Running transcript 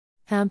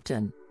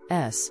Hampton,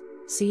 S.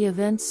 See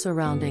events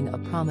surrounding a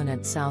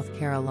prominent South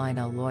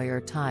Carolina lawyer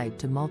tied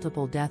to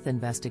multiple death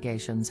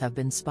investigations have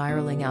been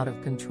spiraling out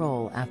of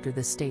control after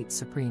the state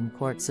Supreme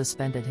Court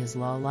suspended his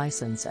law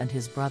license and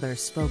his brother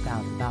spoke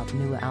out about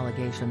new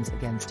allegations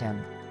against him.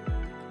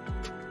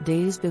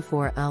 Days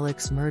before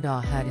Alex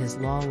Murdaugh had his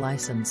law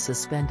license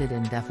suspended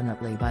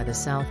indefinitely by the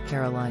South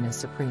Carolina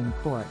Supreme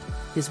Court,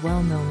 his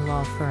well-known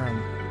law firm,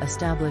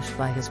 established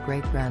by his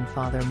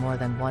great-grandfather more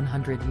than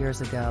 100 years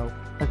ago,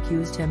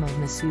 accused him of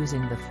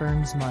misusing the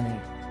firm's money.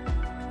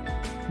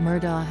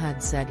 Murdaugh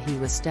had said he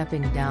was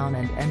stepping down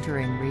and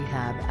entering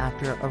rehab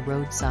after a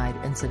roadside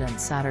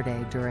incident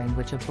Saturday during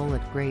which a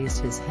bullet grazed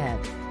his head,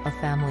 a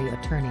family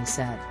attorney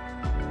said.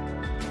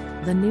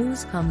 The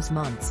news comes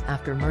months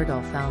after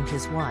Murdaugh found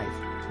his wife,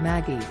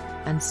 Maggie,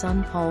 and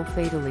son Paul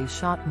fatally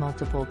shot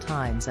multiple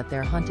times at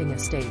their hunting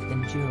estate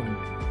in June.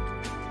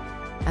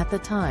 At the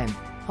time,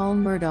 Paul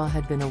Murdaugh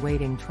had been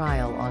awaiting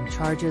trial on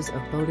charges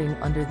of boating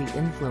under the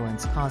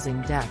influence causing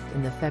death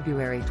in the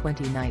February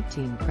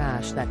 2019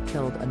 crash that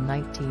killed a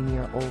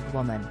 19-year-old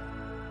woman.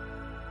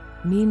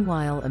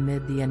 Meanwhile,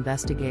 amid the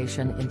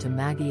investigation into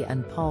Maggie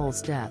and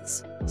Paul's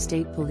deaths,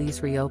 state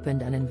police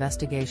reopened an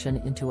investigation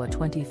into a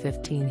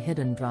 2015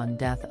 hit-and-run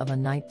death of a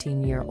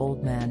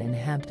 19-year-old man in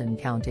Hampton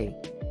County.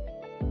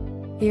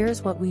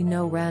 Here's what we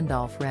know.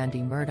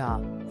 Randy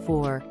Murdaugh,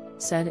 4,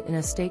 said in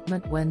a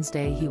statement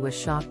Wednesday he was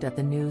shocked at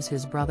the news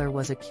his brother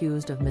was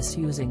accused of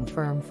misusing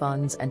firm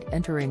funds and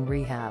entering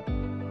rehab.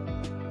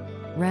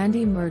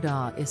 Randy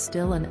Murdaugh is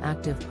still an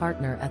active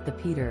partner at the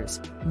Peters,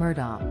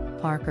 Murdaugh,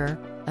 Parker,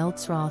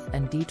 Eltsroth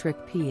and Dietrich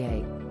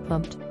P.A.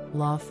 Pumped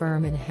law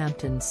firm in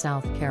Hampton,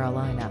 South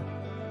Carolina.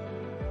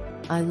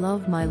 I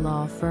love my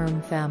law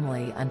firm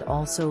family and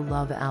also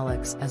love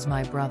Alex as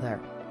my brother.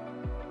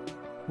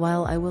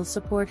 While I will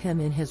support him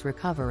in his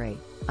recovery,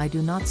 I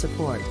do not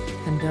support,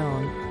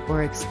 condone,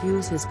 or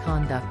excuse his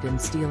conduct in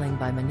stealing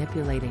by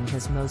manipulating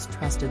his most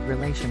trusted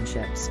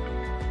relationships.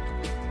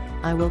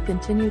 I will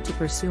continue to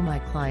pursue my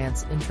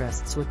client's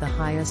interests with the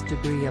highest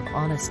degree of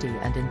honesty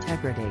and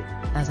integrity,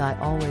 as I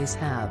always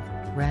have,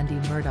 Randy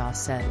Murdaugh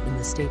said in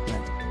the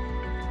statement.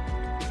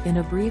 In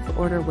a brief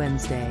order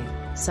Wednesday,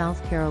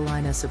 South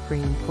Carolina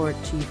Supreme Court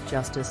Chief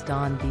Justice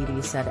Don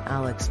Beatty said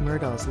Alex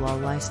Murdaugh's law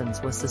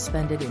license was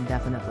suspended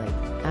indefinitely,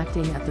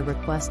 acting at the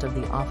request of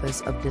the Office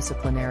of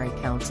Disciplinary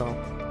Counsel.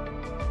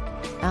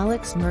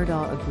 Alex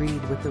Murdaugh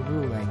agreed with the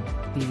ruling,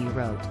 Beatty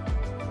wrote.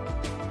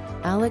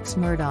 Alex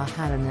Murdaugh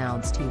had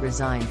announced he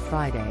resigned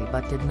Friday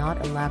but did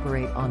not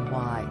elaborate on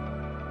why.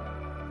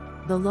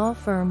 The law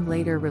firm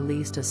later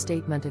released a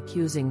statement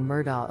accusing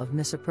Murdaugh of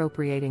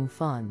misappropriating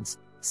funds,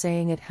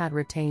 saying it had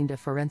retained a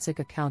forensic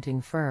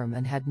accounting firm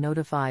and had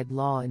notified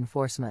law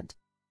enforcement.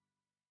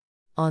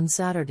 On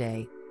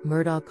Saturday,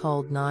 Murdaugh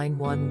called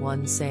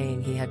 911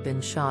 saying he had been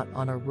shot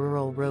on a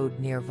rural road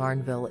near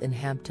Varnville in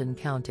Hampton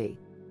County.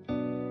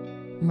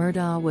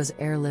 Murdaugh was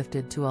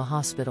airlifted to a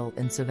hospital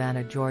in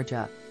Savannah,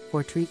 Georgia,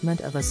 for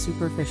treatment of a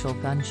superficial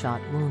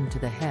gunshot wound to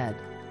the head,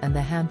 and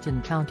the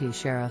Hampton County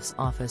Sheriff's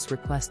Office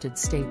requested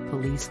state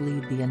police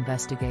lead the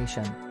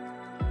investigation.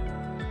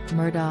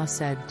 Murdaugh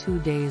said 2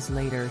 days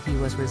later he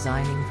was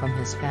resigning from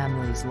his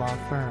family's law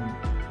firm.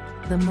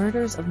 The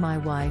murders of my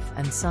wife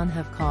and son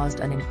have caused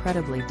an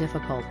incredibly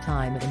difficult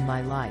time in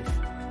my life.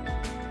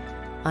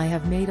 I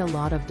have made a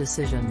lot of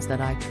decisions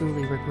that I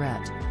truly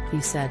regret, he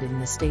said in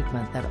the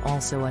statement that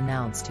also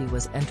announced he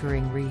was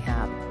entering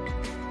rehab.